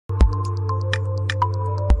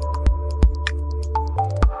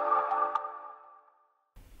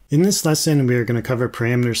In this lesson, we are going to cover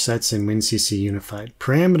parameter sets in WinCC Unified.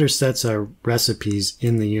 Parameter sets are recipes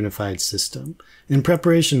in the unified system. In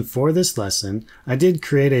preparation for this lesson, I did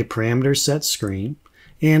create a parameter set screen,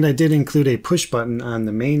 and I did include a push button on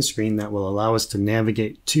the main screen that will allow us to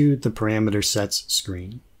navigate to the parameter sets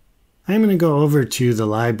screen. I'm going to go over to the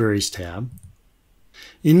Libraries tab.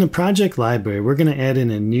 In the project library, we're going to add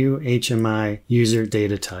in a new HMI user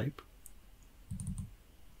data type.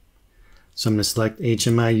 So I'm going to select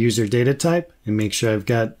HMI user data type and make sure I've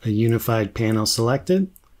got a unified panel selected.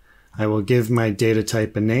 I will give my data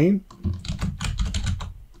type a name,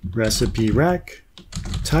 recipe rec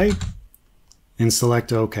type, and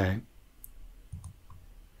select OK.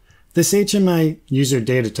 This HMI user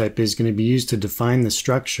data type is going to be used to define the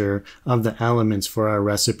structure of the elements for our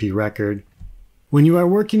recipe record. When you are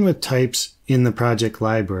working with types in the project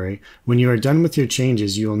library, when you are done with your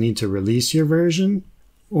changes, you will need to release your version.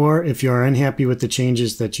 Or if you are unhappy with the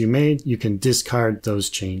changes that you made, you can discard those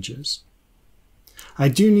changes. I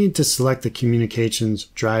do need to select the communications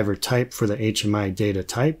driver type for the HMI data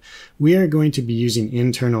type. We are going to be using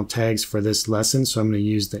internal tags for this lesson, so I'm going to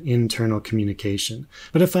use the internal communication.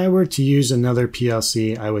 But if I were to use another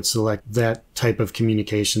PLC, I would select that type of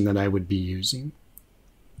communication that I would be using.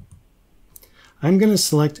 I'm going to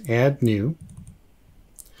select Add New.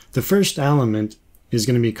 The first element is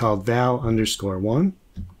going to be called val_1.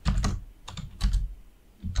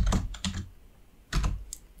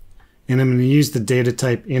 And I'm going to use the data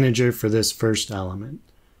type integer for this first element.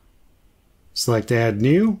 Select Add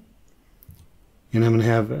New, and I'm going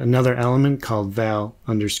to have another element called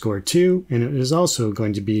val_2, and it is also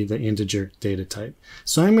going to be the integer data type.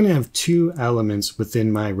 So I'm going to have two elements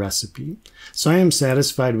within my recipe. So I am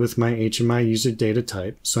satisfied with my HMI user data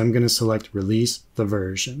type, so I'm going to select Release the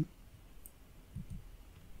version.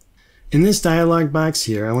 In this dialog box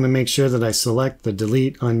here, I want to make sure that I select the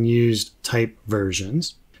Delete Unused Type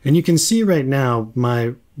Versions. And you can see right now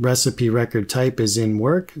my recipe record type is in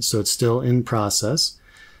work, so it's still in process.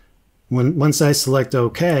 Once I select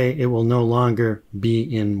OK, it will no longer be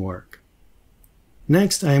in work.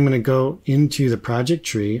 Next, I'm going to go into the project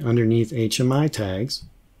tree underneath HMI tags.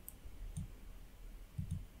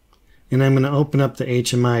 And I'm going to open up the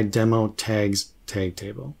HMI demo tags tag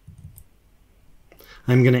table.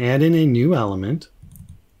 I'm going to add in a new element.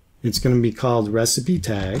 It's going to be called recipe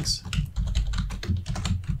tags.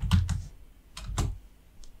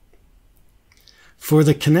 For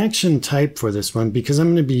the connection type for this one, because I'm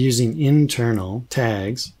going to be using internal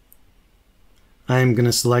tags, I'm going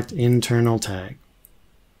to select internal tag.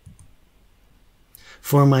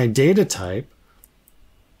 For my data type,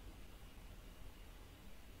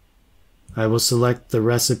 I will select the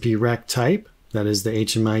recipe rec type. That is the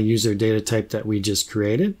HMI user data type that we just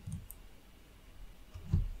created.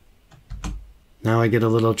 Now I get a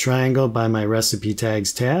little triangle by my recipe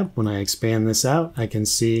tags tab. When I expand this out, I can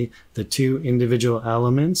see the two individual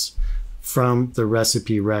elements from the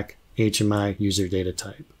recipe rec HMI user data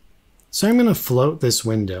type. So I'm going to float this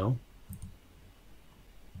window.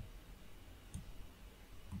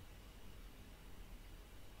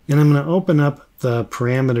 And I'm going to open up the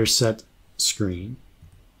parameter set screen.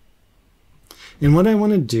 And what I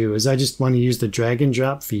want to do is I just want to use the drag and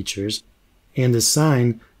drop features and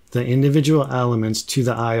assign the individual elements to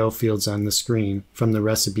the I/O fields on the screen from the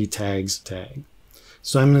recipe tags tag.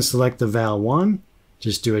 So I'm going to select the val1,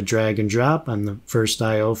 just do a drag and drop on the first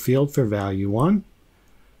I/O field for value 1.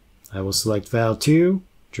 I will select val2,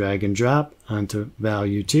 drag and drop onto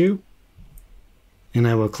value 2, and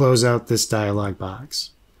I will close out this dialog box.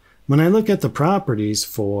 When I look at the properties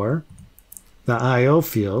for the I/O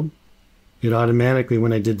field, it automatically,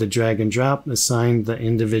 when I did the drag and drop, assigned the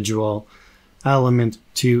individual element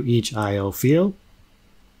to each I/O field.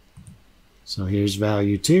 So here's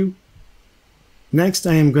value 2. Next,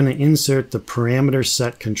 I am going to insert the parameter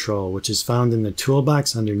set control, which is found in the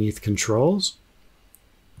toolbox underneath Controls.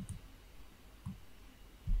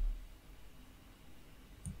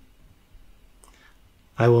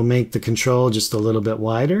 I will make the control just a little bit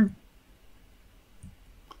wider,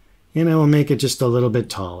 and I will make it just a little bit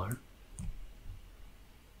taller.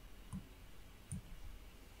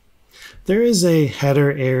 There is a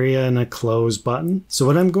header area and a close button. So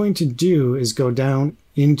what I'm going to do is go down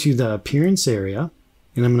into the appearance area,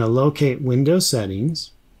 and I'm going to locate window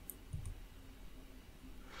settings,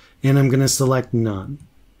 and I'm going to select none.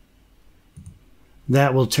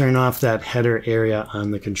 That will turn off that header area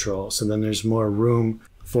on the control, so then there's more room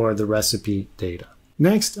for the recipe data.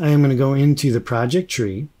 Next, I am going to go into the project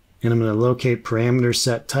tree, and I'm going to locate parameter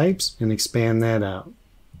set types and expand that out.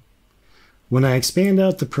 When I expand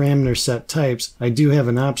out the parameter set types, I do have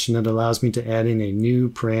an option that allows me to add in a new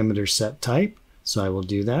parameter set type. So I will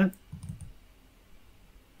do that.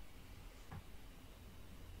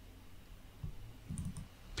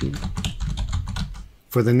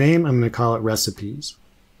 For the name, I'm going to call it recipes.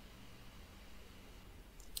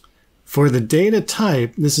 For the data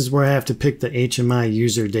type, this is where I have to pick the HMI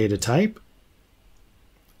user data type.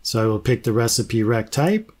 So I will pick the recipe rec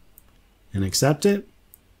type and accept it.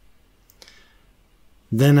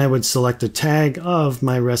 Then I would select a tag of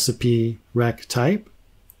my recipe rec type.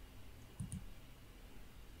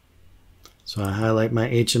 So I highlight my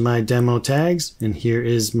HMI demo tags, and here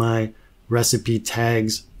is my recipe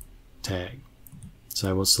tags tag. So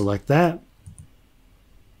I will select that.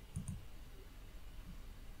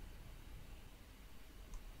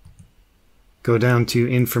 Go down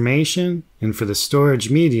to information, and for the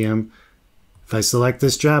storage medium, if I select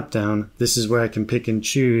this dropdown, this is where I can pick and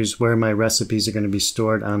choose where my recipes are going to be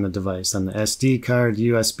stored on the device, on the SD card,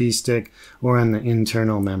 USB stick, or on the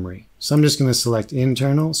internal memory. So I'm just going to select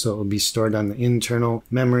internal, so it will be stored on the internal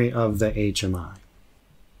memory of the HMI.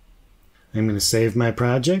 I'm going to save my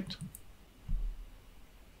project,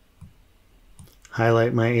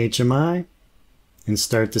 highlight my HMI, and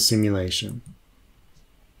start the simulation.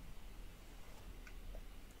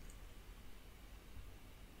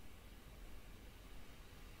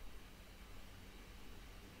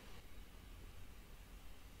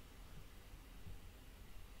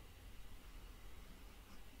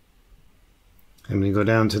 I'm going to go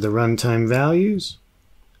down to the runtime values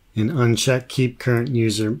and uncheck Keep Current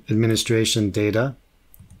User Administration Data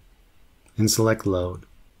and select Load.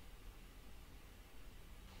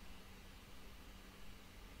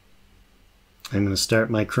 I'm going to start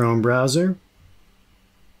my Chrome browser,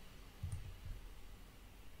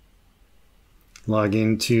 log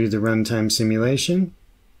into the runtime simulation,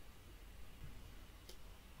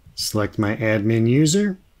 select my admin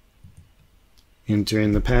user, enter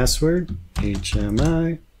in the password,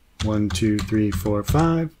 HMI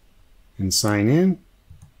 12345, and sign in.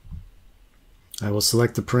 I will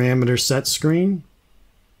select the parameter set screen.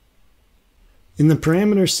 In the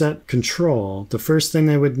parameter set control, the first thing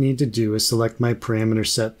I would need to do is select my parameter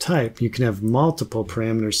set type. You can have multiple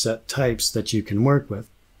parameter set types that you can work with.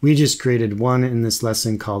 We just created one in this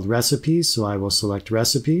lesson called recipes, so I will select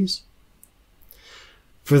recipes.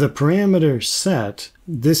 For the parameter set,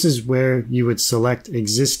 this is where you would select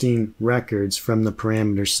existing records from the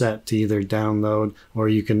parameter set to either download, or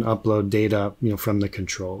you can upload data, from the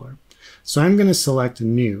controller. So I'm going to select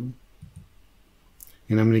new,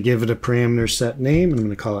 and I'm going to give it a parameter set name. I'm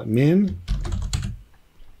going to call it min,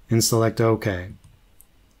 and select OK.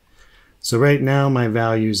 So right now my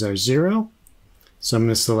values are 0. So I'm going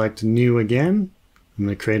to select new again. I'm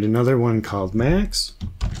going to create another one called max.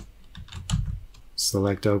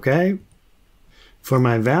 Select OK. For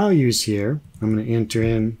my values here, I'm going to enter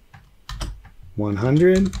in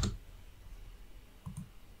 100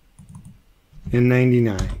 and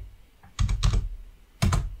 99.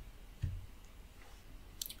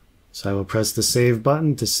 So I will press the Save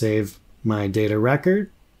button to save my data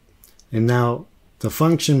record. And now the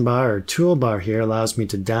function bar or toolbar here allows me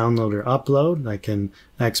to download or upload. I can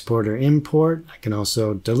export or import. I can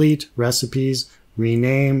also delete recipes,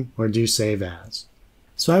 rename, or do save as.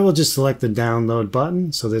 So I will just select the download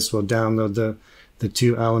button. So this will download the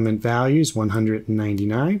two element values,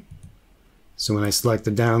 199. So when I select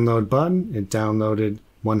the download button, it downloaded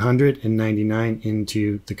 199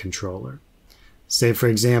 into the controller. Say, for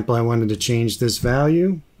example, I wanted to change this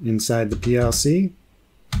value inside the PLC.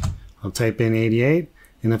 I'll type in 88.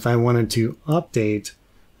 And if I wanted to update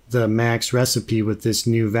the max recipe with this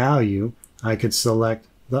new value, I could select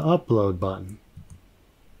the upload button.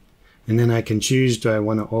 And then I can choose, do I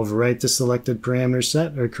want to overwrite the selected parameter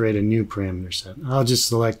set or create a new parameter set? I'll just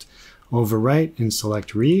select overwrite and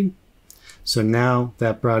select read. So now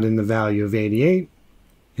that brought in the value of 88,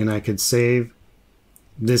 and I could save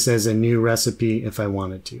this as a new recipe if I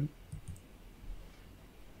wanted to.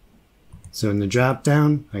 So in the drop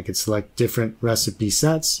down, I could select different recipe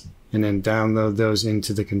sets and then download those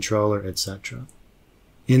into the controller, etc.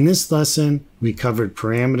 In this lesson, we covered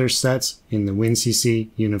parameter sets in the WinCC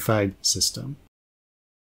unified system.